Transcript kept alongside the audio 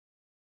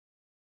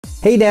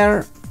Hey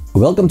there!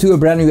 Welcome to a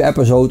brand new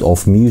episode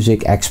of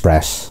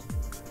Muzikxpress.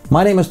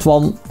 My name is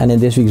Twan, and in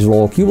this week's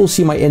vlog you will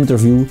see my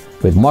interview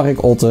with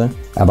Mark Otten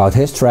about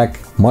his track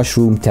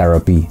Mushroom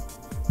Therapy.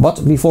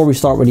 But before we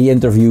start with the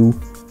interview,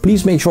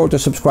 please make sure to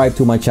subscribe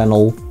to my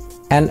channel,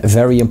 and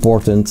very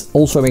important,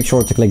 also make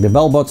sure to click the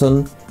bell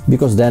button,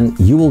 because then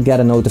you will get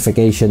a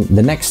notification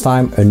the next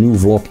time a new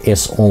vlog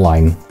is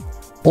online.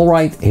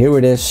 Alright, here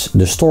it is,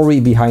 the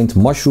story behind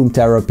Mushroom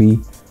Therapy,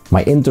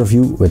 my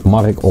interview with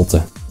Mark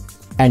Otten.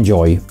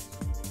 Enjoy!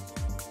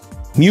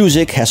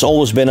 Music has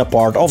always been a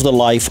part of the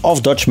life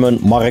of Dutchman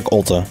Mark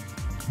Otten.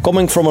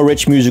 Coming from a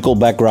rich musical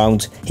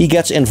background, he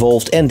gets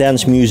involved in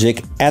dance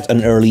music at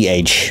an early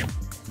age.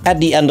 At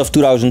the end of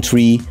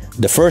 2003,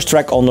 the first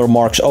track under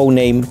Mark's own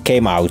name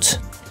came out,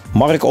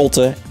 Mark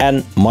Otten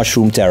and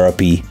Mushroom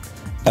Therapy.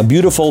 A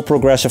beautiful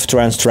progressive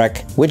trance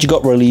track which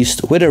got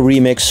released with a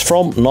remix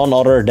from none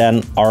other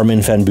than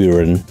Armin van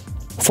Buuren.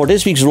 For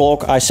this week's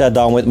vlog I sat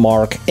down with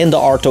Mark in the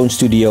Artone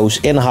Studios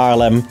in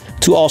Haarlem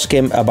to ask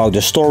him about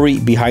the story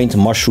behind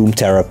Mushroom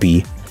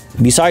Therapy.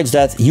 Besides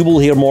that, you will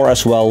hear more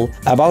as well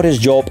about his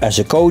job as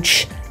a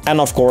coach, and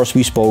of course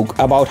we spoke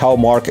about how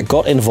Mark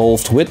got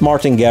involved with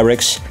Martin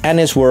Garrix and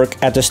his work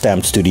at the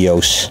STMPD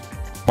Studios.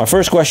 My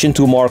first question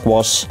to Mark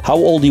was how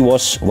old he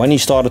was when he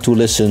started to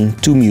listen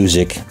to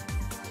music.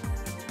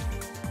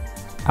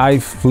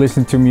 I've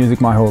listened to music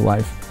my whole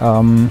life.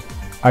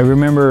 I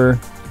remember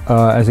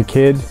as a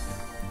kid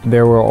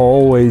there were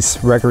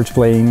always records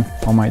playing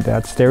on my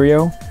dad's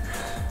stereo,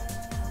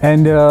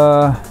 and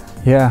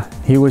yeah,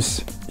 he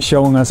was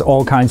showing us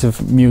all kinds of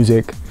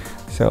music.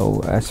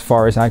 So as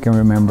far as I can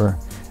remember,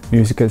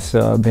 music has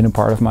been a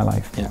part of my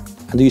life. Yeah.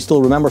 And do you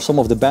still remember some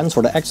of the bands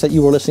or the acts that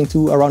you were listening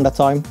to around that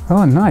time?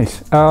 Oh,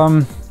 nice.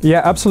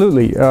 Yeah,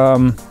 absolutely.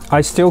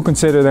 I still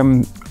consider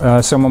them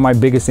some of my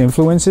biggest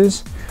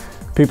influences.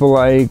 People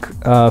like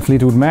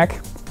Fleetwood Mac,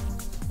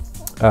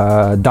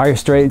 Dire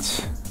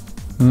Straits,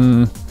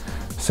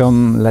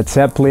 some Led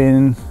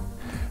Zeppelin,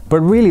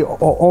 but really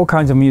all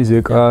kinds of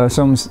music,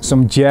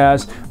 some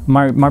jazz.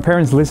 My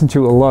parents listened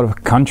to a lot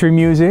of country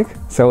music,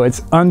 so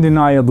it's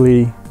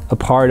undeniably a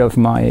part of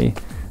my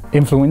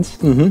influence.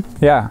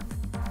 Yeah,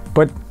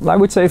 but I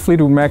would say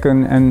Fleetwood Mac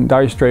and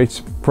Dire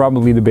Straits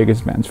probably the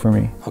biggest bands for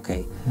me.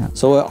 Okay, yeah.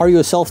 So are you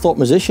a self-taught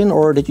musician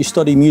or did you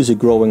study music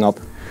growing up?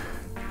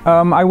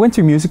 I went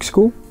to music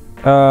school.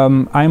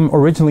 I'm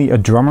originally a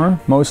drummer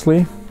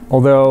mostly,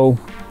 although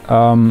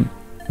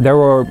there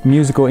were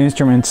musical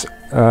instruments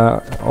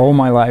all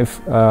my life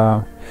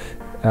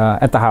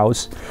at the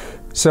house.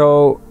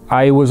 So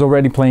I was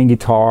already playing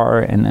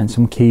guitar and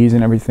some keys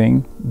and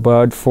everything.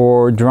 But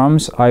for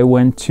drums, I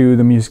went to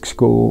the music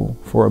school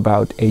for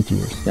about 8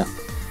 years. Yeah.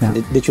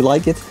 Did you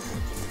like it?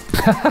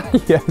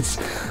 Yes,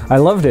 I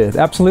loved it,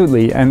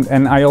 absolutely.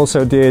 And I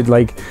also did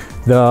like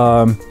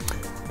the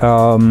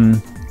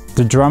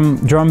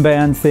drum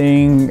band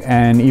thing,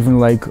 and even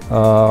like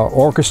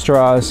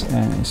orchestras,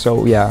 and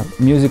so yeah,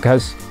 music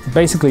has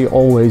basically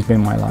always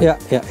been my life.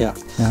 Yeah.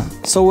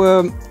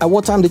 So at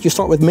what time did you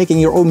start with making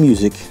your own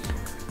music?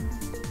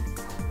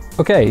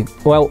 Okay,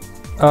 well,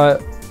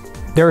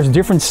 there's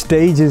different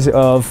stages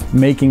of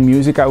making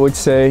music, I would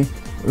say.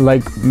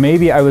 Like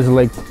maybe I was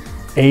like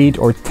 8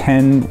 or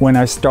 10 when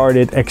I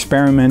started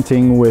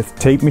experimenting with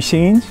tape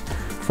machines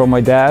from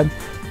my dad.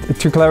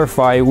 To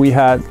clarify, we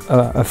had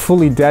a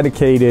fully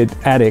dedicated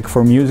attic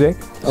for music.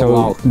 So oh,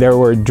 wow. There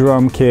were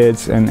drum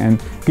kits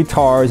and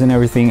guitars and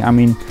everything. I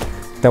mean,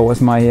 that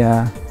was my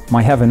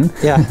my heaven.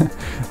 Yeah.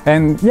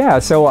 And yeah,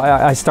 so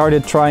I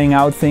started trying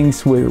out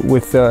things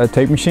with the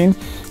tape machine.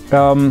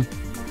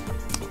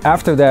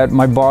 After that,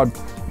 my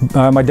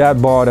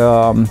dad bought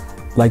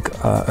like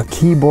a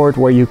keyboard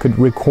where you could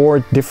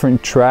record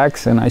different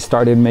tracks, and I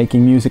started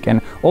making music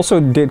and also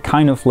did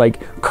kind of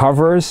like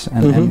covers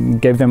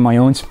and gave them my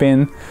own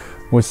spin.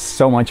 It was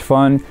so much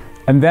fun.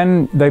 And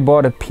then they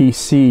bought a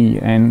PC,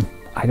 and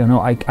I don't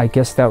know, I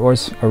guess that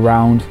was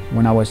around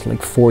when I was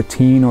like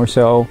 14 or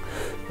so.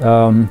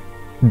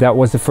 That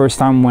was the first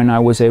time when I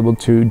was able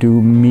to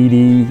do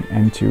MIDI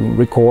and to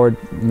record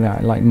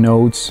like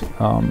notes.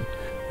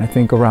 I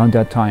think around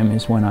that time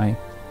is when I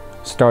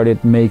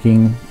started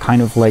making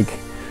kind of like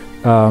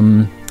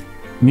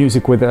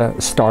music with a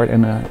start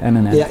and an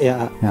end.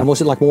 Yeah. And was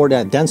it like more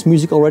that dance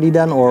music already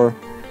then, or?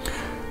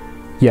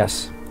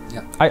 Yes.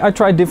 Yeah. I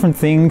tried different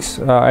things.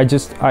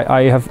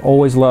 I have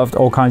always loved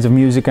all kinds of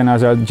music, and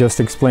as I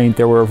just explained,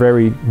 there were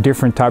very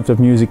different types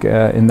of music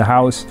in the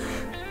house.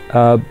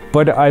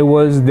 But I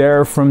was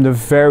there from the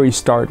very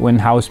start when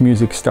house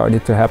music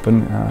started to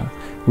happen.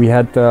 We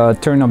had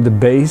Turn Up the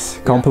Bass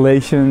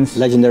compilations.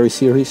 Legendary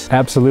series.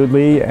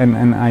 Absolutely,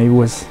 and I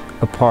was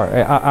a part.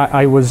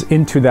 I was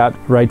into that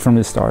right from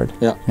the start.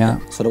 Yeah.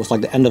 So that was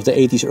like the end of the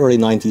 80s, early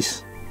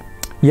 90s.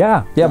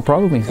 Yeah,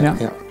 probably.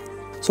 Yeah.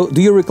 So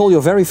do you recall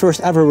your very first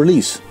ever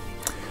release?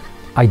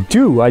 I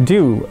do.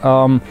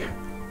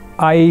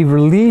 I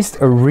released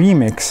a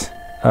remix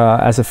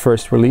as a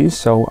first release.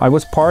 So I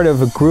was part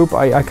of a group.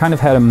 I kind of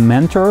had a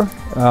mentor.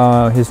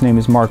 His name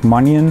is Mark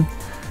Otten.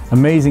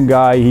 Amazing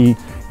guy. He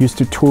used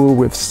to tour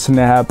with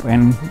Snap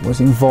and was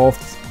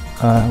involved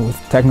with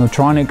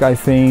Technotronic, I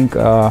think,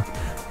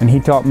 and he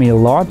taught me a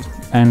lot.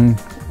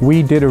 And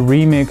we did a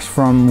remix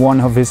from one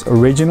of his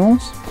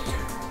originals,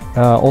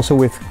 also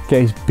with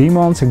Kees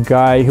Biemans, a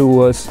guy who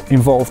was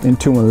involved in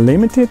Too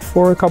Unlimited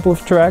for a couple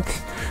of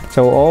tracks.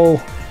 So all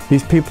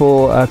these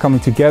people coming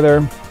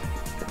together.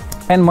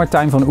 And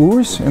Martin van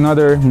Buuren,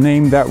 another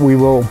name that we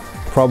will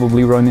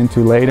probably run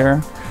into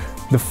later.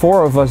 The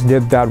four of us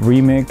did that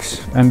remix,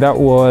 and that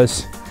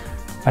was,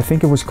 I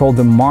think it was called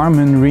the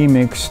Marmen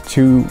remix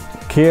to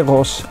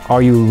Keros,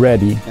 Are You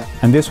Ready? Yeah.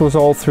 And this was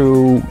all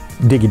through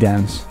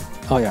DigiDance.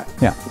 Oh yeah,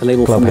 yeah, the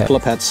label from the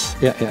Clubhead. Clubheads.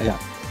 Yeah.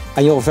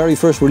 And your very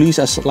first release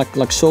as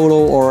like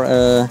solo or?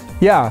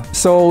 Yeah.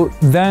 So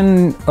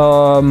then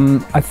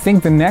I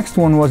think the next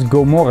one was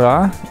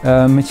Gomorra,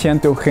 Me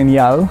Siento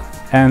Genial.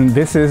 And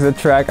this is a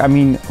track, I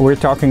mean, we're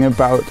talking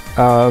about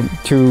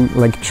two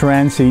like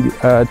trancey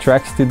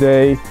tracks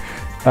today.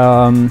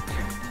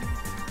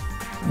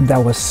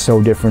 That was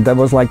so different. That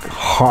was like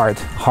hard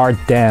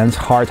dance,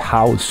 hard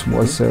house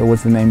was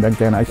the name back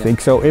then, I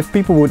think. So if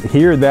people would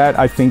hear that,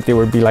 I think they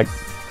would be like,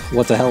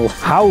 what the hell?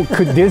 How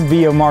could this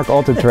be a Mark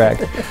Otten track?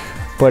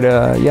 But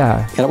yeah.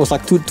 Yeah, that was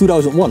like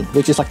 2001,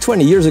 which is like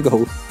 20 years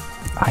ago.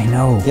 I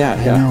know. Yeah,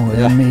 I know.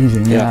 It's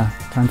amazing. Yeah.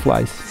 Time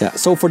flies. Yeah.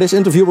 So for this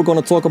interview, we're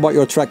going to talk about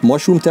your track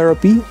Mushroom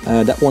Therapy.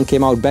 That one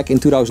came out back in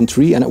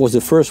 2003, and it was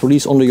the first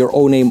release under your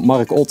own name,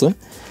 Mark Otten.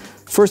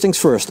 First things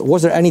first,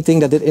 was there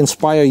anything that did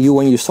inspire you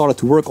when you started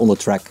to work on the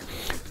track?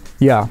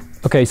 Yeah.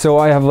 Okay, so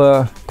I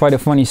have quite a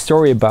funny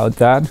story about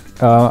that.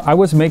 I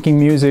was making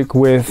music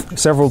with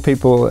several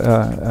people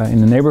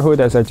in the neighborhood,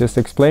 as I just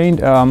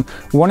explained.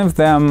 One of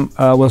them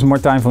was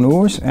Martin van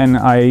Buuren, and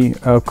I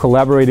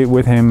collaborated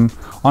with him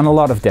on a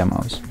lot of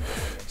demos.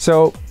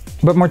 So,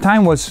 but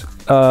Martin was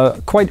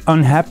quite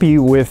unhappy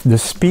with the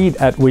speed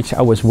at which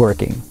I was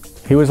working.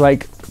 He was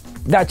like,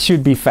 that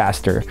should be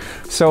faster.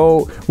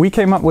 So we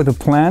came up with a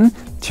plan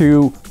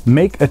to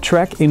make a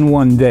track in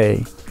one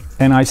day.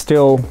 And I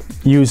still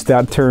use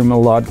that term a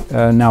lot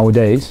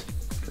nowadays.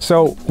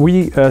 So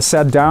we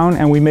sat down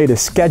and we made a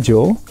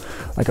schedule.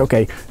 Like,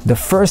 okay, the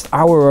first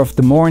hour of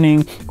the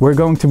morning, we're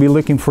going to be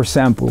looking for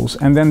samples.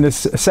 And then the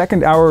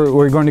second hour,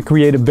 we're going to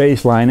create a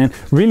bass line. And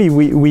really,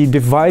 we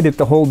divided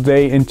the whole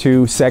day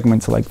into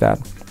segments like that.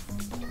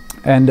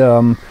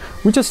 And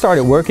we just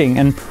started working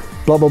and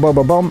blah, blah, blah,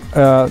 blah,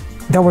 blah.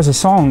 There was a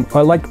song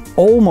like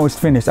almost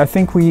finished. I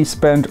think we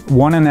spent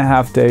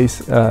 1.5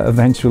 days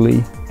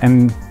eventually.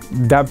 And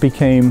that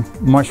became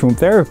Mushroom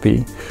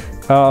Therapy.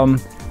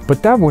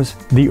 But that was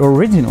the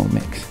original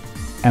mix.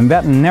 And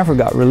that never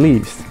got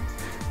released.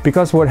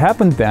 Because what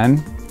happened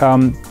then,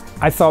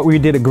 I thought we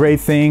did a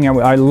great thing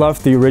and I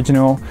loved the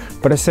original.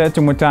 But I said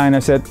to Martin, I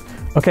said,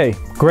 okay,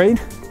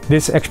 great.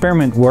 This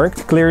experiment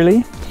worked,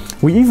 clearly.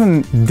 We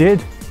even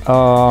did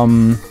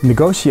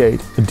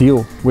negotiate a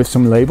deal with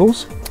some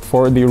labels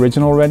for the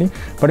original already.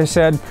 But I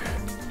said,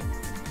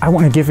 I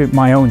want to give it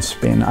my own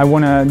spin. I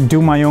want to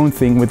do my own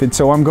thing with it,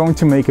 so I'm going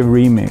to make a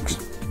remix.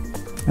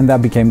 And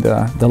that became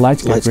the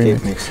Lightscape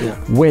remix, yeah.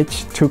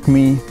 Which took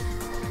me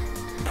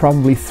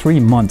probably 3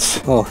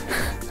 months. Oh,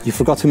 you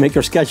forgot to make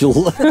your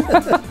schedule.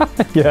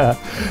 Yeah,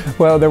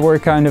 well, there were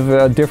kind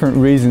of different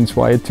reasons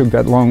why it took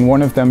that long.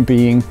 One of them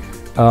being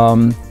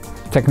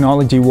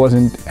technology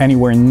wasn't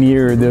anywhere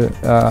near the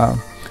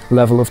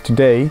level of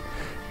today.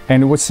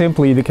 And it was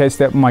simply the case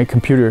that my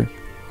computer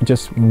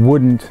just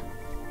wouldn't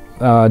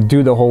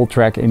do the whole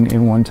track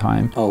in one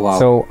time. Oh wow.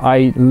 So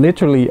I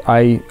literally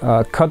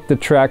cut the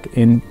track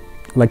in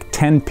like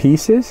 10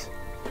 pieces.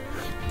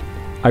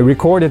 I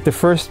recorded the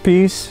first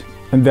piece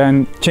and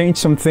then changed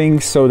some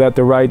things so that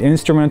the right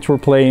instruments were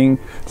playing,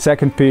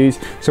 second piece.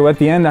 So at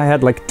the end I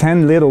had like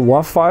 10 little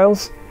WAV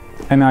files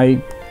and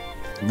I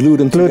glued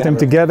them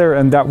together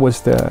and that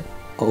was the...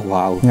 Oh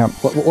wow. Yeah.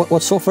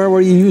 What software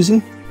were you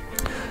using?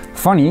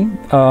 Funny,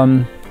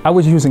 I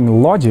was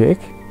using Logic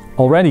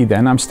already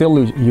then. I'm still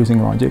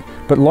using Logic,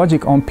 but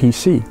Logic on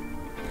PC.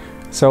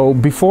 So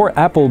before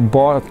Apple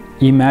bought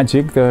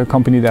eMagic, the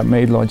company that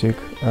made Logic,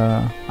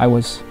 I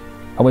was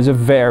a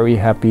very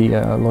happy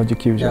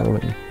Logic user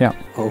already. Yeah.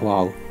 Oh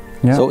wow.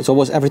 Yeah. So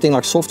was everything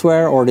like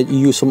software, or did you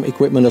use some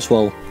equipment as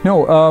well?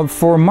 No,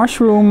 for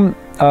Mushroom,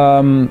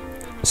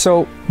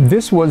 so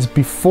this was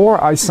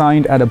before I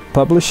signed at a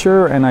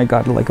publisher and I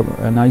got like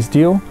a nice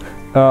deal.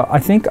 I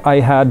think I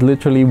had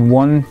literally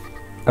one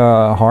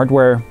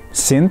hardware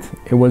synth.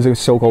 It was a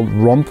so-called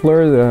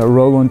Rompler, the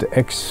Roland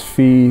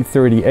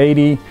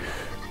XV3080.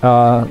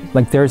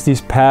 Like there's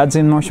these pads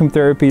in Mushroom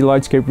Therapy,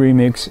 Lightscape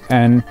Remix,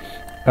 and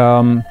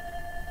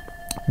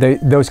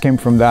those came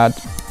from that.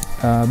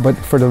 But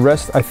for the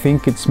rest, I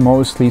think it's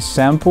mostly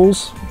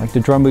samples, like the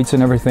drum beats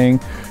and everything,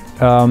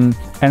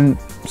 and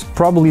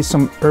probably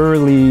some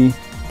early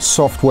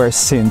software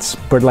synths,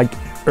 but like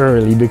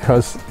early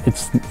because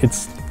it's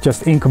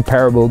just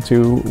incomparable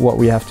to what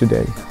we have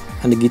today.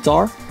 And the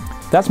guitar?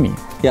 That's me.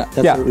 Yeah,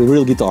 that's a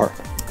real guitar.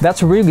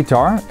 That's a real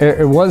guitar.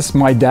 It was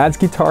my dad's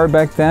guitar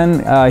back then.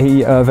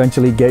 He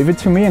eventually gave it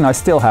to me and I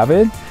still have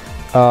it.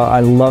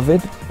 I love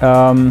it.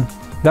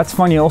 that's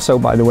funny also,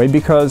 by the way,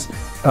 because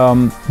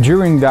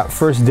during that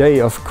first day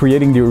of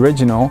creating the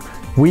original,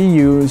 we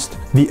used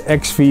the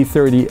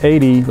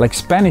XV3080 like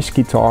Spanish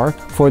guitar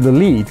for the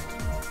lead.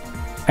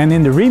 And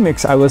in the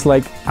remix, I was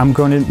like, I'm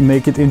going to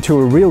make it into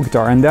a real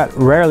guitar. And that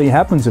rarely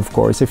happens, of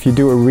course. If you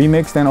do a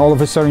remix, then all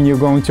of a sudden you're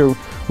going to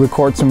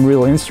record some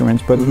real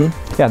instruments. But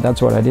yeah, that's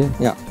what I did.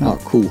 Yeah, oh,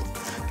 cool.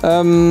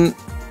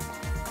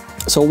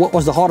 So what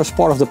was the hardest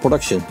part of the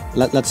production?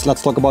 Let's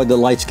talk about the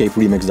Lightscape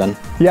remix then.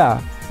 Yeah,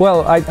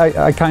 well,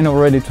 I kind of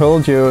already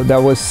told you that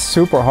was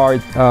super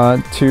hard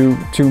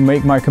to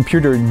make my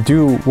computer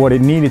do what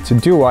it needed to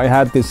do. I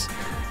had this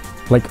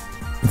like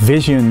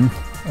vision.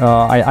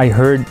 I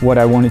heard what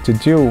I wanted to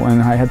do,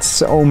 and I had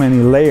so many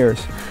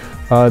layers.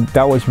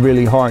 That was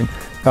really hard.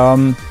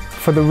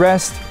 For the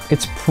rest,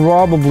 it's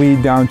probably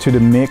down to the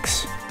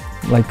mix,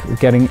 like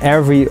getting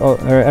every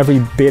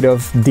bit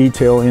of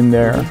detail in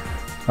there.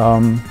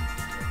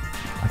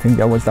 I think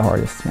that was the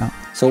hardest, yeah.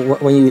 So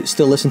when you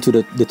still listen to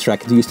the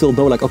track, do you still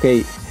know, like,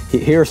 okay,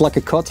 here's like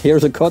a cut,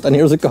 here's a cut, and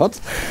here's a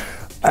cut?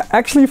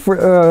 Actually,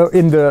 for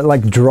in the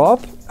like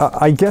drop,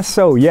 I guess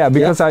so, yeah,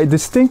 because I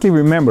distinctly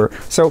remember.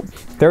 So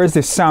there is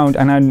this sound,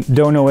 and I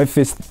don't know if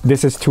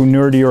this is too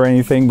nerdy or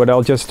anything, but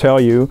I'll just tell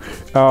you.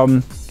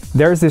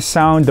 There's this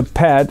sound, the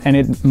pad, and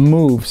it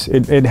moves.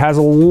 It has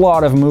a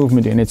lot of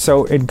movement in it.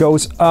 So it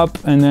goes up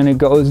and then it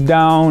goes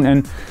down.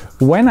 And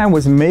when I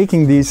was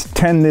making these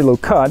 10 little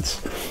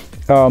cuts,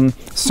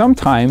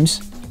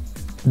 sometimes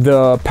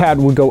the pad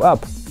would go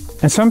up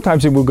and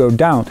sometimes it would go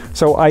down.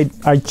 So I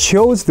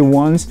chose the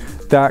ones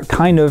that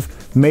kind of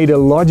made a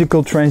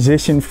logical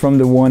transition from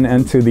the one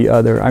end to the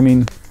other. I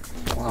mean,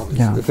 wow,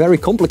 yeah. Very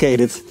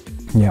complicated.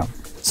 Yeah.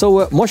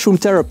 So Mushroom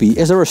Therapy,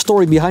 is there a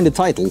story behind the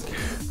title?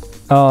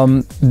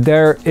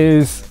 There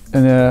is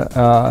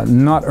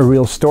not a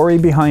real story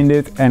behind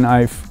it, and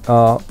I've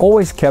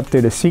always kept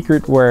it a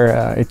secret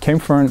where it came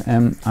from,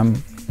 and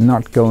I'm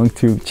not going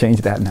to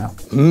change that now.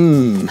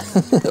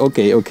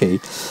 Okay.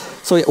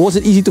 So was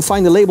it easy to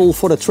find a label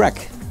for the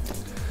track?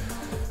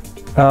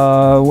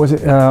 Was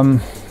it?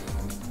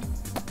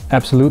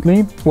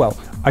 Absolutely. Well,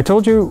 I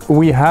told you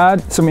we had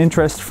some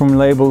interest from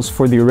labels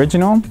for the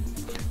original.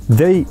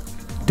 They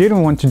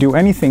didn't want to do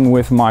anything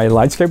with my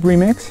Lightscape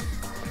remix.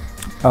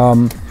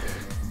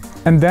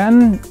 And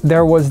then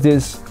there was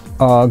this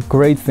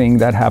great thing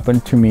that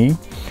happened to me,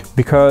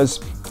 because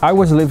I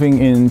was living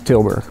in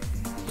Tilburg.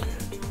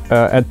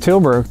 At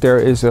Tilburg there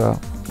is a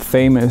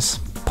famous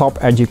pop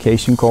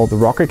education called the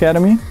Rock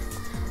Academy,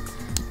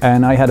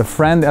 and I had a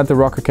friend at the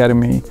Rock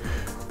Academy,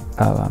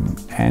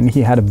 and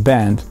he had a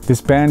band.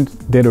 This band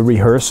did a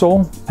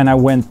rehearsal and I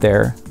went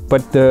there,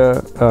 but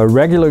the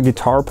regular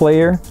guitar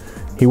player,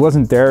 he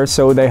wasn't there,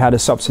 so they had a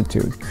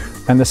substitute,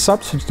 and the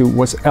substitute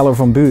was Armin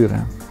van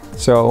Buuren,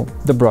 so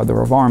the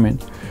brother of Armin.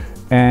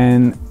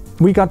 And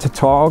we got to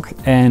talk,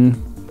 and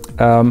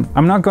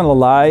I'm not gonna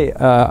lie,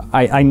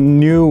 I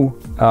knew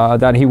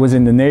that he was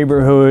in the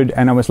neighborhood,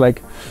 and I was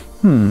like,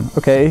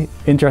 okay,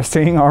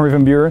 interesting, Armin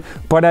van Buuren,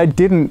 but I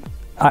didn't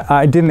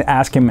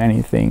ask him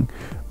anything.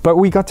 But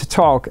we got to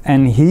talk,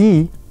 and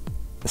he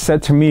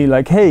said to me,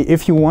 like, hey,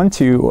 if you want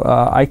to,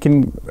 I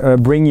can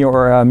bring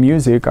your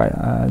music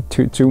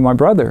to my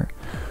brother.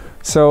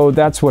 So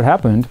that's what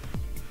happened.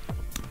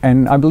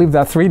 And I believe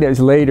that 3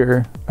 days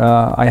later,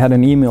 I had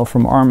an email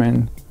from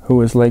Armin, who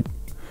was like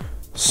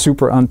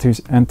super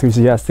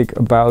enthusiastic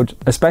about,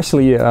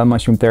 especially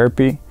Mushroom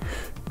Therapy.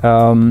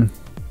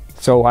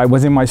 So I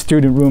was in my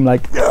student room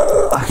like,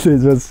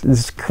 this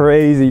is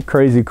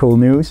crazy cool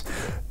news.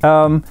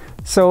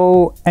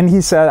 And he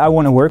said, I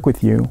want to work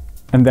with you.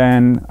 And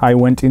then I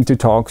went into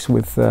talks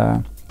with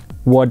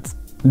what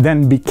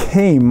then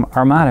became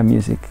Armada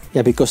Music.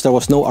 Yeah, because there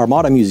was no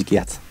Armada Music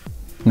yet.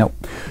 No.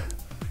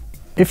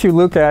 If you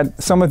look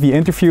at some of the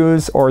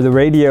interviews or the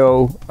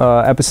radio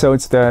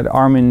episodes that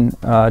Armin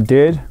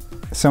did,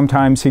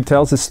 sometimes he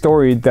tells a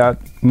story that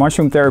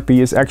Mushroom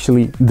Therapy is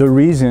actually the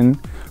reason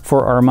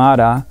for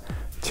Armada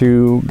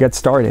to get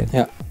started.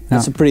 Yeah,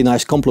 that's a pretty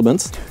nice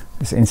compliment.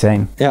 It's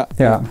insane. Yeah.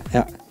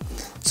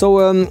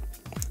 So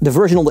the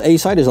version on the A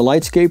side is a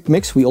Lightscape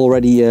mix. We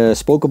already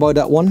spoke about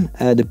that one.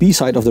 The B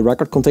side of the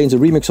record contains a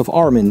remix of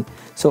Armin.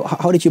 So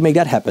how did you make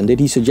that happen? Did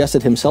he suggest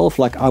it himself,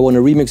 like, I want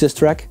to remix this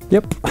track?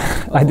 Yep.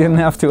 I didn't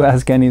have to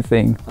ask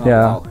anything.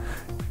 Wow.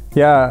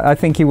 Yeah, I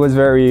think he was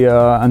very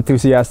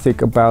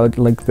enthusiastic about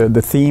like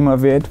the theme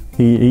of it.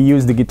 He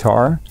used the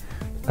guitar,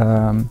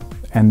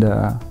 and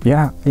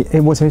yeah,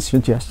 it was his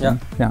suggestion.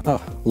 Yeah.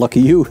 Oh,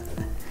 lucky you.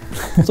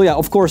 So yeah,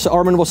 of course,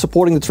 Armin was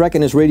supporting the track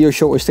in his radio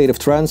show A State of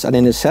Trance and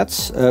in his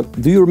sets.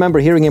 Do you remember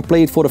hearing him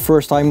play it for the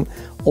first time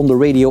on the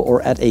radio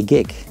or at a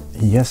gig?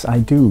 Yes, I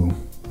do.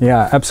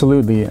 Yeah,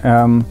 absolutely.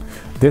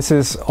 This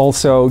is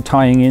also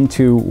tying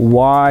into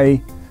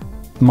why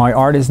my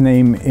artist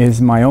name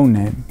is my own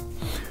name.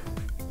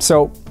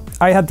 So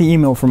I had the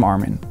email from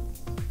Armin.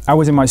 I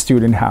was in my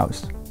student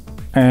house,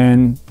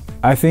 and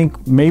I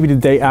think maybe the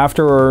day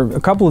after or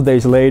a couple of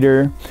days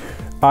later,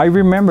 I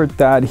remembered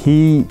that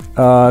he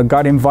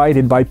got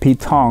invited by Pete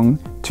Tong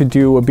to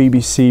do a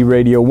BBC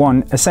Radio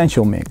 1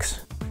 Essential Mix.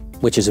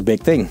 Which is a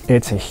big thing.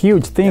 It's a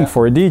huge thing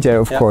for a DJ,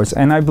 of course.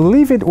 And I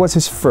believe it was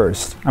his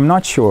first. I'm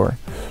not sure.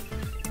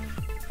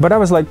 But I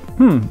was like,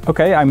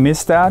 okay, I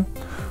missed that.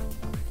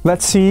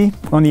 Let's see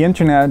on the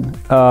internet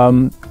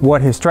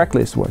what his track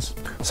list was.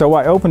 So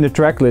I opened the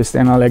track list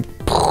and I like,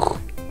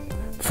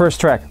 first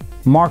track,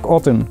 Mark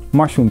Otten,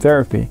 Mushroom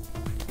Therapy.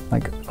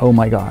 Like, oh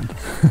my God.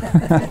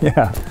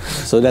 Yeah.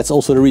 So that's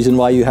also the reason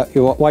why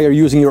why you're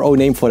using your own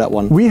name for that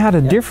one. We had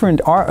a different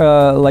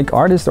like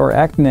artist or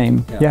act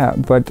name. Yeah,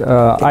 but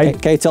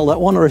can you tell that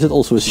one, or is it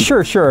also a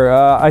secret? Sure.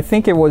 I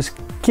think it was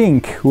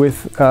Kink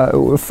with,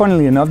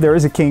 funnily enough, there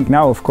is a Kink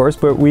now, of course,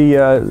 but we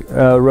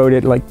wrote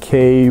it like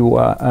K-I-N-Q-U-E.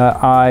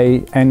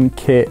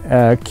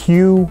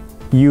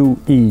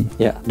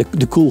 Yeah,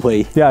 the cool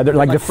way. Yeah,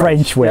 like the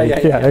French way.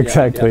 Yeah,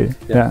 exactly.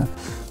 Yeah.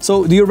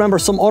 So do you remember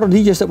some other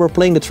DJs that were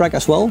playing the track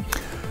as well?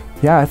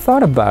 Yeah, I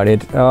thought about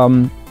it.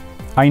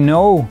 I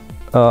know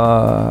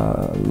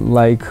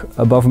like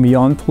Above and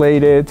Beyond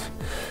played it,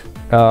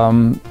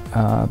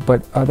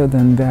 but other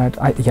than that,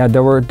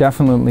 there were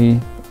definitely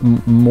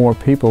more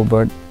people,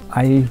 but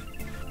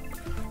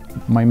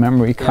my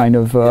memory kind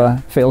of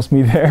fails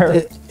me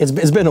there.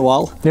 It's been a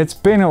while. It's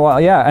been a while,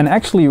 yeah. And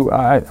actually,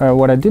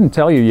 what I didn't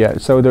tell you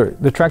yet, so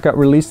the track got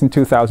released in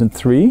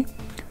 2003,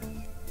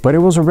 but it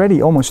was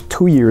already almost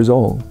 2 years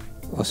old.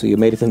 Oh, so you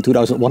made it in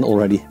 2001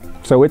 already.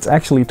 So it's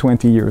actually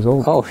 20 years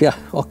old. Oh yeah,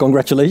 well,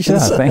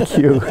 congratulations. Yeah, thank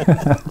you.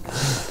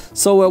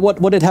 So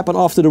what did happen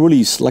after the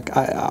release? Like,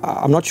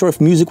 I'm not sure if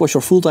music was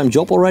your full-time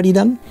job already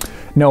then?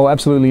 No,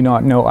 absolutely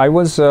not. No, I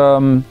was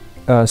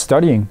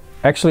studying.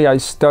 Actually, I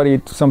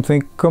studied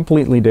something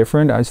completely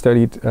different. I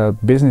studied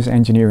business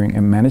engineering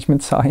and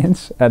management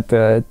science at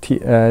the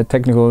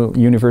Technical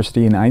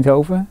University in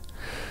Eindhoven.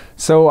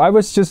 So I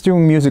was just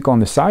doing music on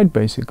the side,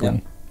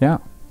 basically. Yeah.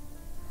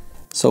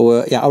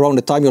 So around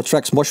the time your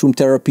tracks Mushroom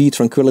Therapy,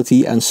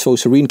 Tranquility and So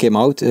Serene came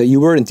out, you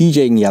weren't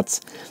DJing yet.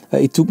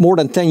 It took more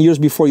than 10 years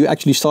before you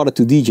actually started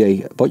to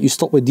DJ, but you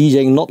stopped with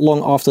DJing not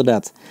long after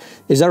that.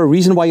 Is there a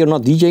reason why you're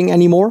not DJing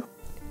anymore?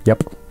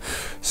 Yep.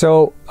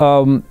 So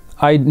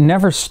I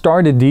never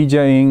started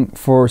DJing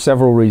for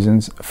several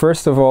reasons.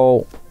 First of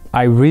all,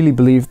 I really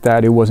believed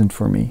that it wasn't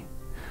for me.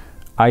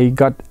 I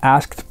got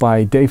asked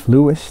by Dave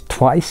Lewis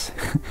twice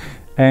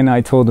and I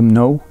told him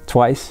no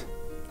twice.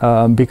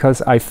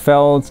 Because I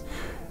felt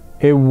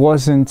it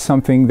wasn't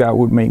something that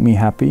would make me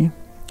happy.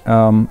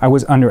 I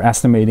was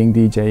underestimating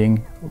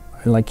DJing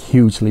like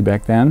hugely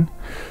back then.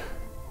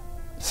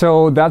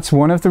 So that's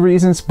one of the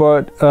reasons,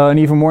 but an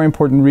even more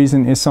important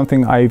reason is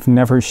something I've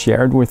never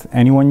shared with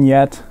anyone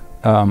yet.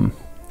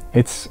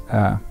 It's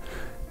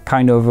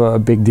kind of a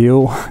big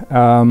deal.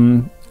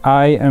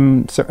 I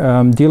am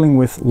dealing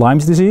with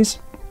Lyme's disease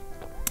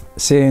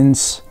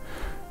since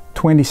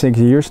 26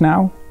 years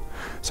now.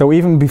 So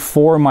even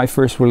before my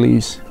first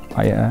release,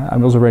 I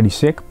was already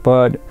sick,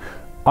 but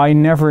I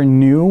never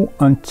knew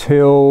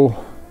until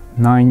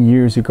 9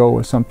 years ago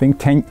or something,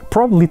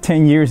 probably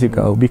 10 years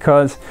ago,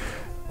 because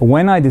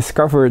when I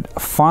discovered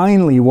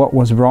finally what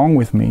was wrong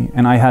with me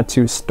and I had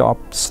to stop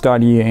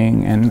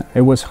studying and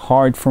it was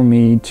hard for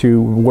me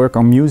to work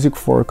on music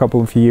for a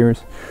couple of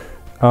years,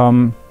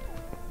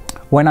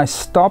 when I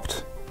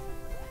stopped,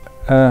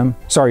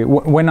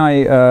 when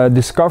I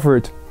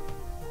discovered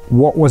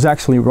what was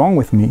actually wrong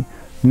with me,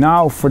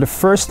 now, for the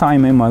first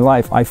time in my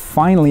life, I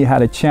finally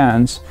had a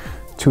chance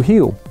to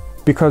heal,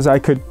 because I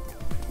could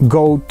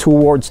go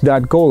towards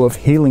that goal of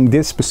healing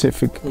this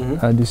specific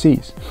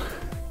disease.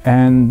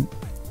 And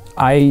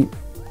I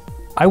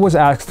was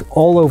asked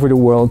all over the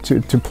world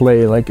to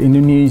play, like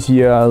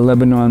Indonesia,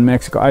 Lebanon,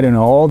 Mexico, I don't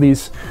know, all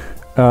these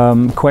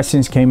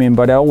questions came in,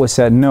 but I always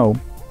said no.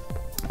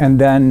 And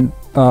then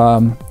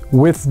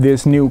with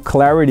this new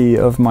clarity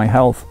of my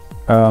health,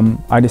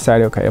 I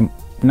decided, okay,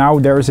 now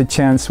there is a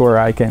chance where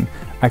I can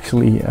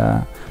actually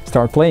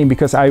start playing,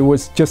 because I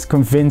was just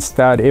convinced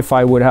that if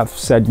I would have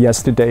said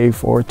yes to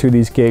Dave or to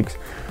these gigs,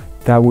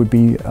 that would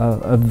be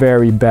a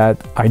very bad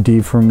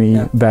idea for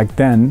me back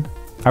then.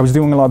 I was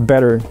doing a lot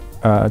better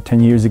 10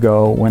 years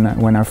ago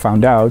when I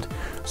found out,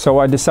 so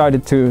I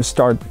decided to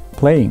start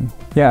playing.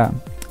 Yeah,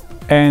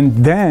 and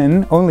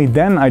then only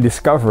then I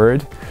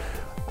discovered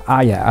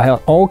I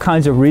had all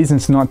kinds of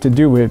reasons not to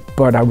do it,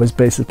 but I was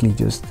basically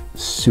just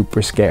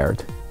super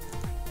scared.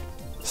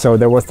 So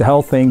there was the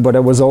health thing, but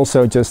it was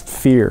also just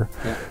fear.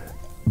 Yeah.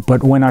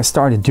 But when I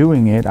started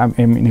doing it, I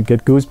mean, I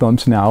get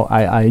goosebumps now.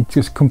 I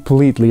just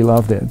completely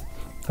loved it.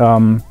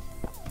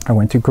 I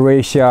went to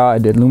Croatia, I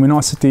did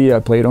Luminosity, I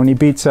played on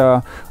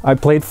Ibiza. I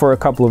played for a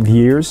couple of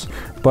years,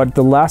 but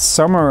the last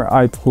summer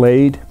I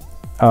played,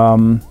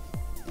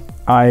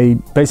 I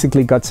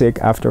basically got sick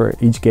after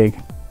each gig.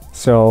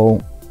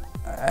 So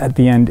at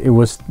the end, it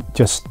was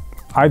just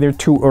either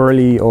too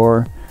early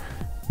or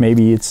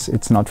maybe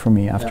it's not for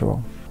me after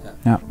all.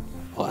 Yeah.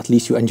 Well, at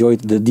least you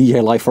enjoyed the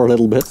DJ life for a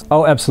little bit.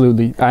 Oh,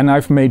 absolutely. And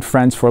I've made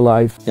friends for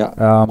life. Yeah,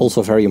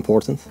 also very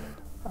important.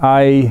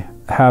 I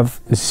have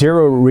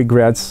zero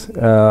regrets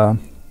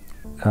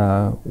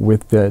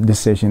with the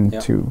decision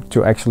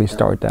to actually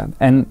start that.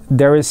 And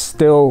there is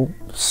still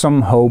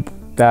some hope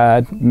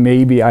that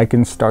maybe I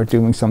can start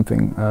doing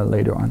something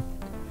later on.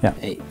 Yeah.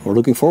 Hey, we're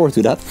looking forward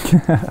to that.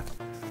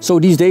 So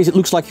these days it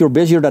looks like you're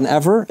busier than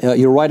ever.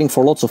 You're writing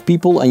for lots of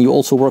people and you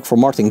also work for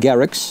Martin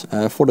Garrix.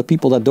 For the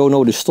people that don't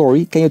know the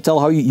story, can you tell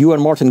how you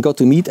and Martin got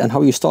to meet and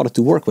how you started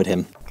to work with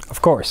him?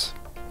 Of course.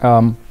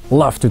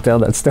 Love to tell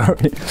that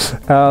story.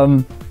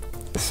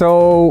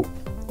 So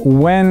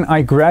when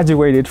I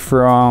graduated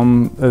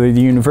from the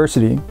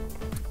university,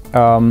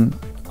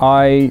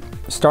 I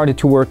started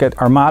to work at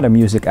Armada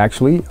Music,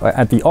 actually,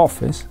 at the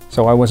office.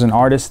 So I was an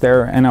artist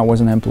there and I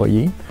was an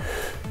employee.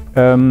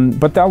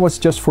 But that was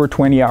just for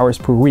 20 hours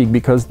per week,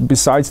 because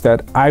besides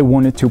that, I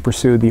wanted to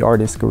pursue the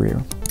artist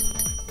career.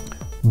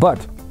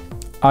 But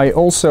I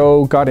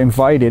also got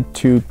invited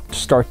to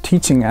start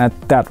teaching at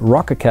that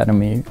rock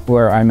academy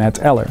where I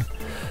met Eller.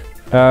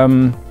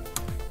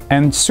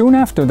 And soon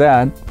after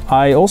that,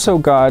 I also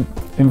got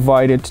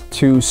invited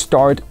to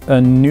start a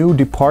new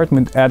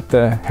department at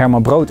the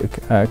Herman Brood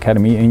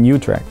Academy in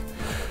Utrecht.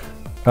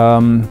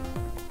 And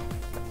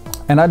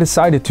I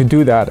decided to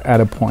do that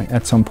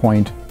at some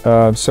point.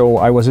 So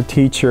I was a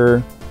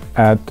teacher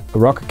at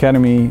Rock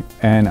Academy,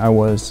 and I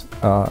was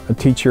a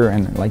teacher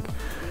and like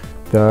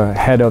the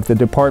head of the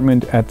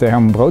department at the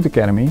Herman Brood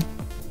Academy.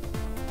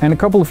 And a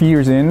couple of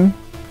years in,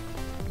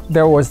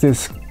 there was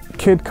this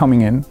kid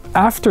coming in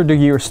after the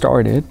year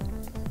started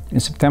in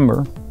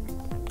September,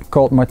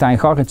 called Martin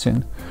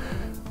Garrix,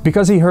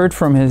 because he heard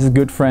from his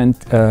good friend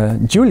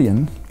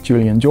Julian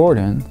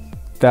Jordan,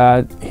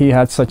 that he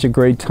had such a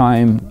great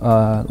time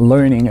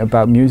learning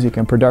about music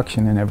and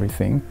production and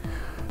everything,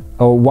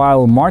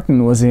 while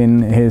Martin was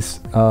in his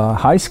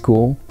high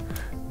school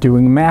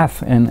doing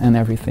math and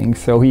everything.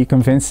 So he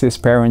convinced his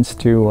parents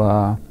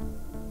to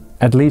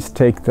at least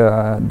take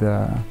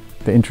the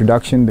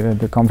introduction,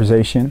 the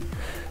conversation.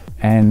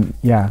 And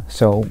yeah,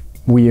 so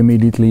we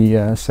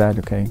immediately said,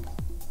 okay,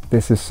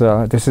 this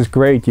is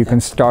great. You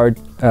can start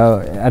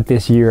at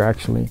this year,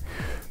 actually.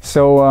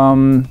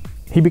 So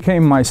he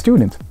became my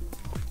student.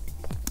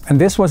 And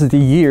this was the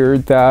year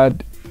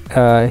that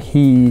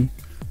he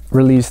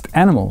released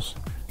Animals.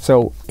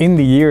 So in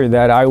the year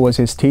that I was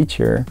his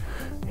teacher,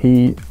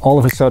 he all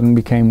of a sudden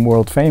became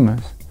world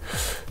famous.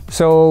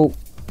 So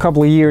a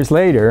couple of years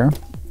later,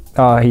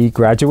 he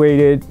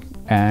graduated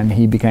and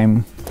he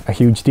became a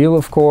huge deal,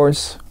 of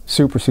course,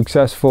 super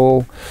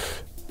successful.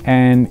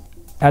 And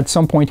at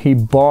some point he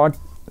bought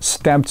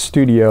Stamped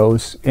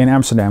Studios in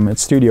Amsterdam at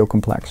Studio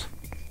Complex.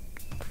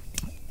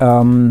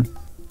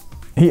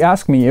 He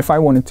asked me if I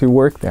wanted to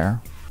work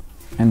there,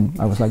 and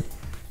I was like,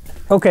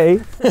 okay.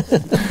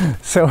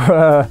 So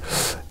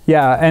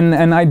yeah,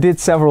 and I did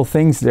several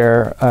things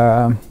there.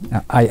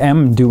 I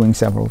am doing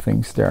several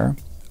things there.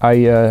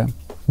 I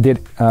did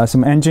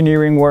some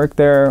engineering work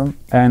there,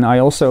 and I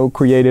also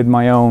created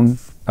my own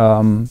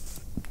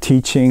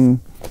teaching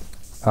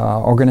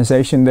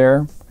organization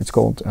there. It's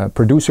called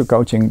Producer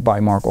Coaching by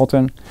Mark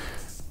Otten.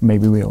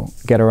 Maybe we'll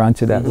get around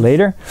to that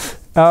later.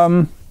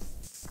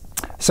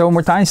 So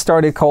Martijn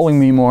started calling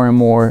me more and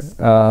more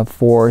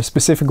for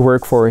specific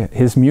work for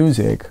his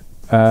music.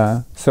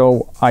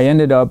 So I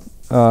ended up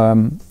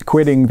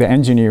quitting the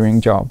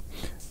engineering job,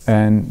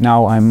 and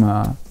now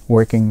I'm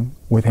working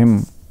with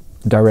him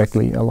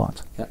directly a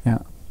lot. Yeah.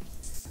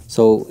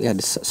 So yeah,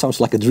 this sounds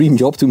like a dream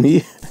job to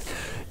me.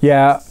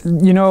 Yeah,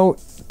 you know,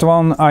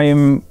 Twan, I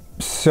am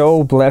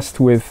so blessed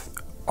with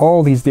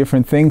all these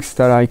different things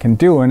that I can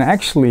do. And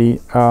actually,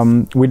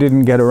 we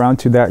didn't get around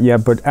to that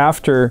yet, but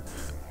after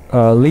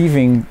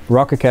leaving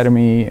Rock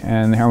Academy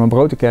and Herman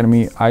Brood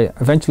Academy, I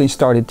eventually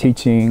started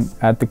teaching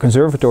at the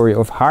Conservatory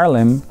of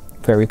Haarlem,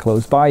 very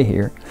close by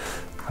here.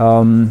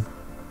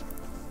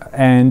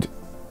 And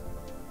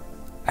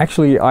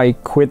actually I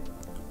quit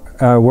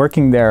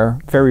working there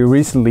very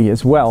recently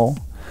as well,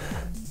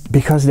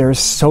 because there's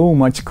so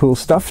much cool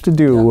stuff to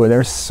do. Yeah.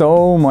 There's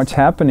so much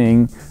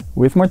happening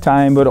with my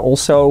time, but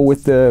also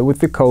with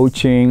the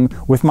coaching,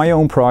 with my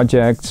own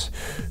projects.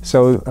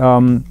 So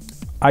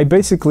I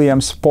basically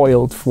am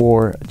spoiled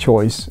for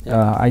choice.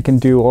 Yeah. I can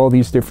do all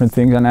these different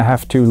things, and I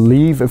have to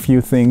leave a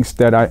few things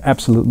that I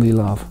absolutely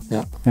love.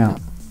 Yeah. Yeah.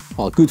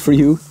 Well, good for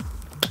you.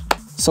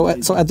 So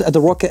at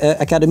the Rock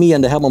Academy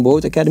and the Herman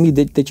Brood Academy,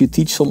 did you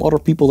teach some other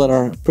people that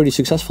are pretty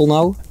successful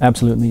now?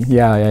 Absolutely,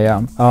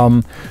 yeah.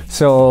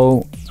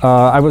 So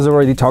I was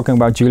already talking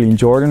about Julian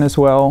Jordan as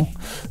well.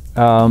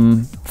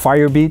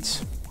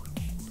 Firebeats,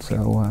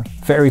 so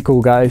very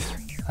cool guys.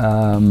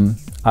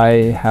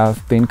 I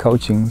have been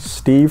coaching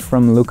Steve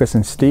from Lucas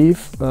and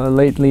Steve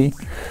lately.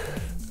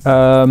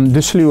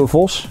 De Sluwe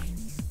Vos,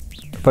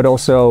 but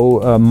also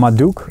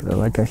Madouk,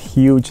 like a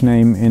huge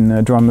name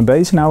in drum and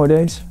bass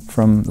nowadays,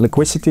 from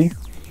Liquidity.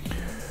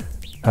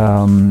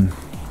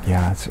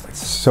 Yeah, it's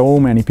so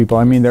many people.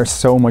 I mean, there's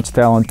so much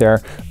talent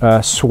there.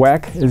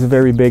 Swag is a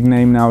very big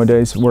name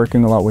nowadays,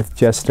 working a lot with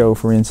Jesto,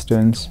 for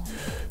instance.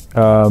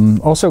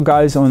 Also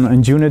guys on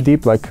Anjuna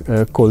Deep, like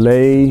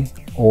Collet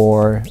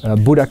or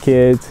Buddha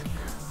Kid,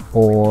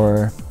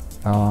 or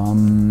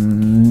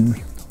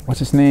what's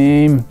his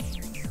name?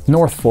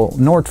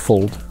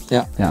 Nordfold.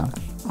 Yeah. Yeah.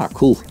 Ah,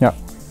 cool. Yeah.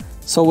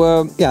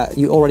 So yeah,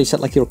 you already said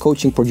like you're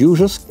coaching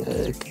producers.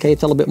 Can you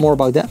tell a bit more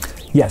about that?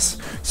 Yes.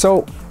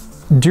 So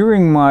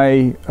during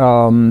my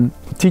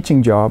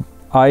teaching job,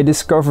 I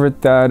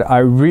discovered that I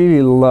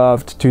really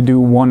loved to do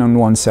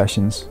one-on-one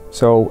sessions.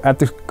 So at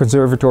the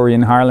conservatory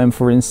in Haarlem,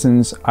 for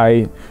instance,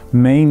 I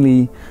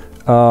mainly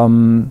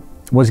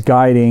was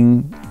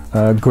guiding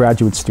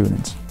graduate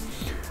students.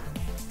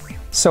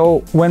 So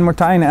when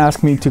Martijn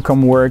asked me to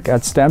come work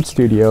at Stamp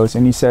Studios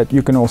and he said,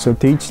 you can also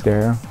teach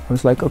there, I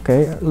was like,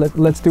 okay,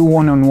 let's do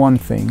one-on-one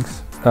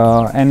things.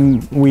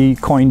 And we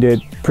coined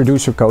it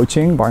producer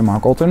coaching by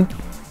Mark Otten.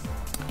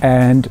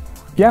 And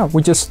yeah,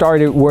 we just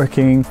started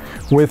working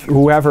with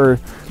whoever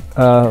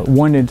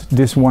wanted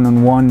this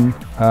one-on-one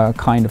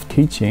kind of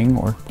teaching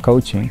or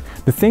coaching.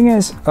 The thing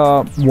is,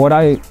 what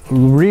I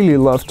really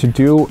love to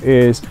do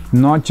is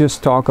not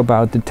just talk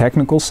about the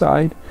technical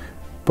side,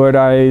 but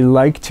I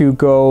like to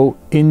go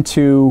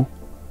into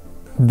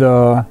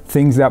the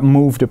things that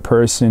move the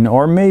person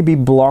or maybe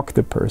block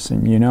the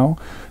person, you know?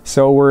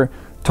 So we're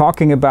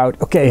talking about,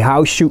 okay,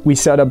 how should we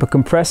set up a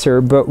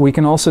compressor? But we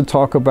can also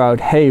talk about,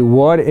 hey,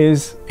 what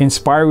is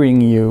inspiring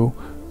you?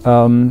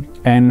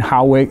 And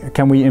how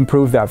can we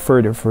improve that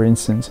further, for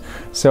instance?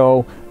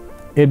 So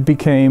it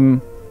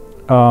became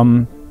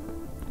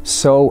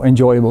so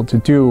enjoyable to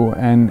do,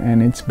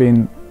 and it's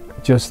been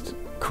just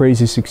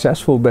crazy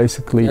successful,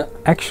 basically. Yeah.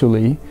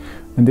 Actually,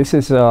 and this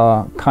is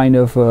kind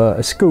of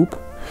a scoop,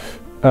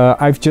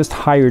 I've just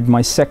hired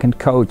my second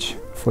coach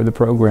for the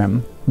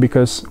program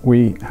because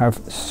we have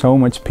so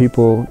much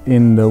people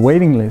in the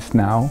waiting list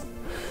now.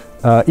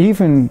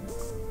 Even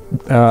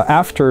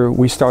after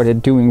we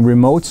started doing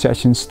remote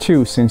sessions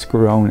too since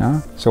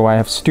Corona. So I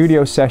have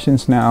studio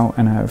sessions now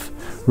and I have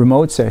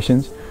remote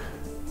sessions,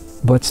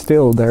 but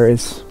still there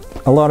is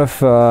a lot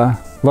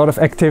of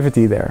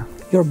activity there.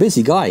 You're a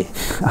busy guy.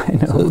 I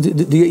know. So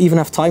do you even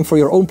have time for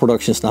your own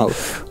productions now?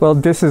 Well,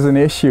 this is an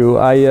issue.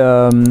 I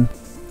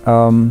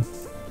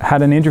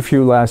had an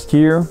interview last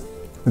year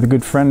with a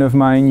good friend of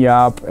mine,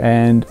 Jaap,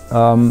 and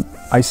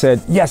I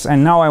said, yes,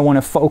 and now I want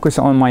to focus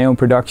on my own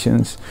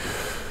productions.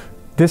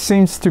 This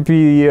seems to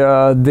be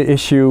the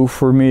issue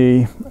for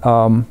me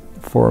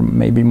for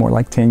maybe more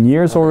like 10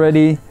 years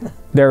already.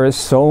 There is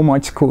so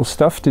much cool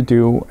stuff to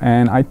do,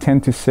 and I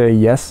tend to say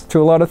yes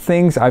to a lot of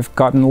things. I've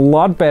gotten a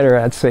lot better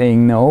at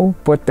saying no,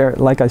 but there,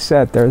 like I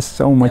said, there's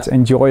so much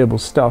enjoyable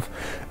stuff.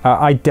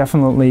 I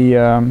definitely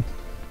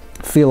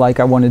feel like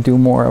I want to do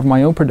more of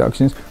my own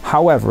productions.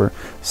 However,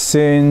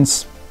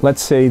 since,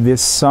 let's say,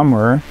 this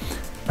summer,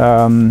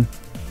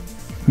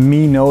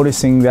 me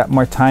noticing that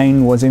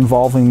Martijn was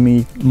involving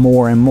me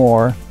more and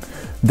more,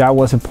 that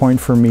was a point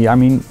for me. I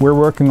mean, we're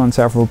working on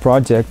several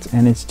projects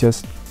and it's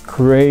just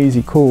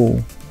crazy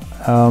cool.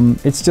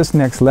 It's just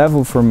next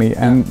level for me,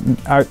 and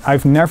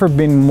I've never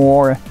been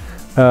more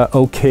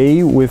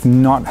okay with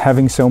not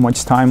having so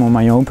much time on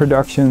my own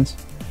productions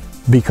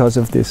because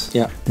of this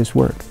this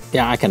work.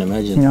 Yeah, I can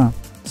imagine. Yeah.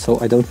 So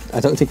I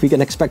don't think we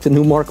can expect a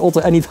new Mark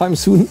Otten anytime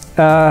soon.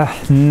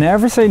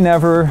 Never say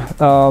never,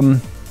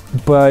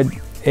 but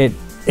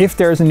if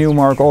there's a new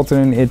Mark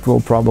Otten, it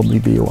will probably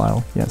be a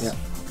while. Yes.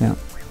 Yeah.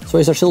 So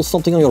is there still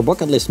something on your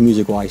bucket list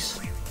music-wise?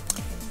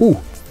 Ooh.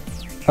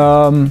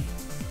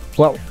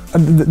 Well,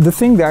 the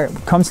thing that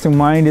comes to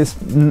mind is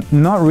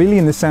not really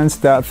in the sense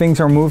that things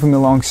are moving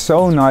along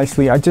so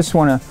nicely. I just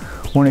want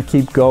to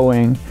keep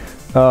going.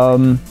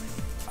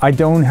 I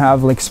don't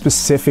have like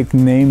specific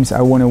names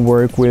I want to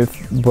work with,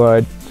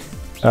 but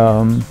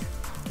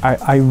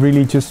I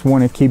really just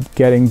want to keep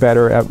getting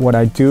better at what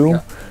I do.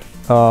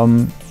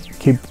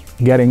 Keep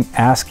getting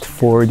asked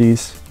for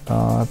these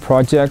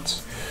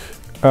projects.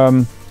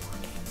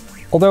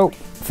 Although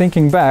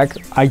thinking back,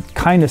 I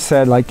kind of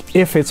said like,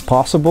 if it's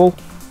possible,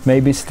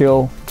 maybe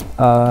still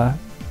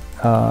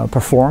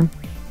perform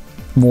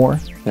more.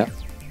 Yeah.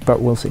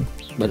 But we'll see.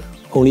 But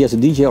only as a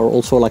DJ or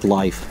also like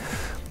live?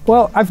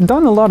 Well, I've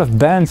done a lot of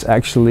bands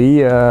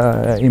actually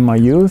in my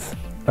youth.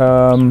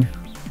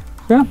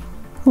 Yeah,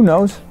 who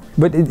knows?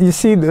 But you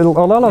see, a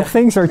lot of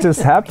things are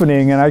just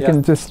happening, and I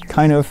can just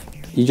kind of...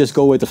 You just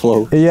go with the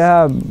flow.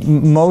 Yeah,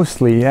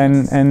 mostly.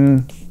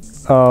 And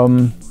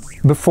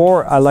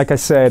before, like I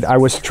said, I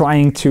was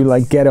trying to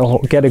like get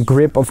a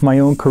grip of my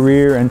own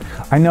career, and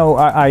I know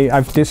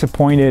I've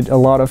disappointed a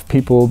lot of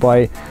people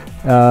by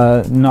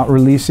not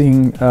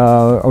releasing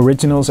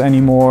originals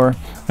anymore,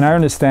 and I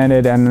understand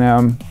it, and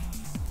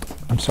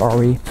I'm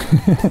sorry.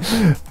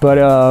 But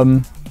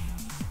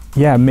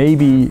yeah,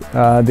 maybe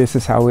this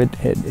is how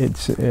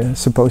it's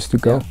supposed to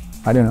go. Yeah.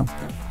 I don't know.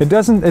 It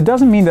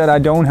doesn't mean that I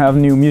don't have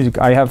new music.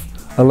 I have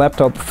a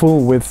laptop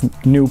full with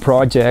new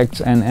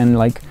projects and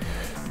like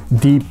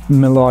deep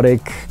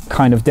melodic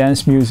kind of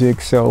dance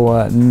music.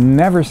 So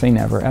never say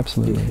never.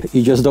 Absolutely.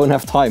 You just don't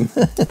have time.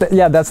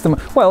 Yeah, that's the.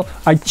 Well,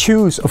 I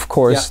choose, of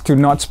course, to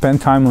not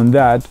spend time on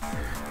that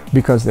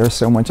because there's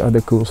so much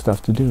other cool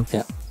stuff to do.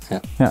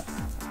 Yeah.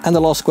 And the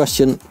last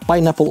question: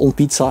 pineapple on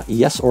pizza,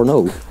 yes or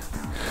no?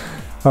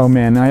 Oh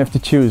man, I have to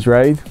choose,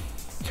 right?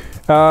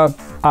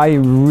 I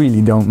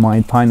really don't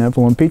mind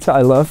pineapple on pizza.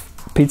 I love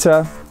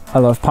pizza. I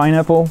love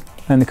pineapple.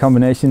 and the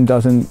combination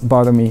doesn't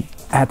bother me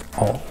at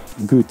all.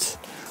 Good.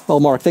 Well,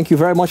 Mark, thank you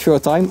very much for your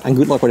time and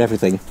good luck with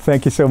everything.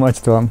 Thank you so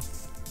much, Tom.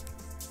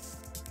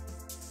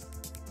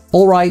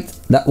 Alright,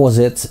 that was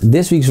it.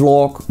 This week's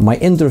vlog, my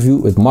interview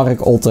with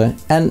Mark Otten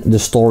and the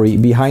story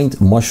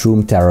behind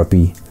mushroom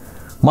therapy.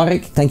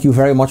 Mark, thank you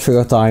very much for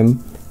your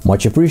time.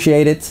 Much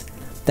appreciated.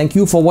 Thank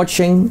you for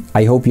watching.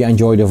 I hope you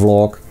enjoyed the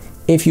vlog.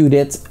 If you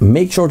did,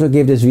 make sure to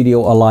give this video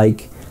a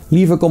like,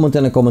 leave a comment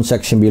in the comment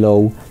section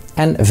below,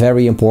 and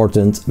very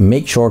important,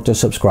 make sure to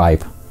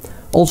subscribe.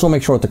 Also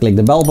make sure to click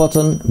the bell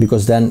button,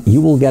 because then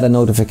you will get a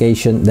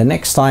notification the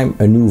next time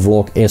a new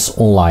vlog is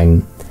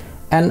online.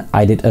 And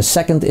I did a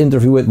second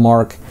interview with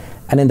Mark,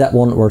 and in that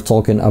one we're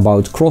talking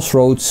about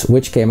Crossroads,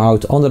 which came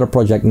out under the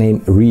project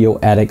name Rio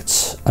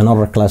Addicts,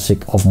 another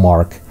classic of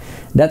Mark.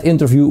 That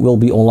interview will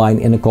be online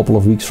in a couple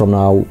of weeks from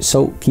now,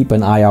 so keep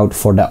an eye out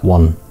for that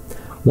one.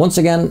 Once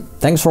again,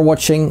 thanks for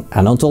watching,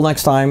 and until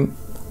next time,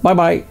 bye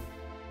bye!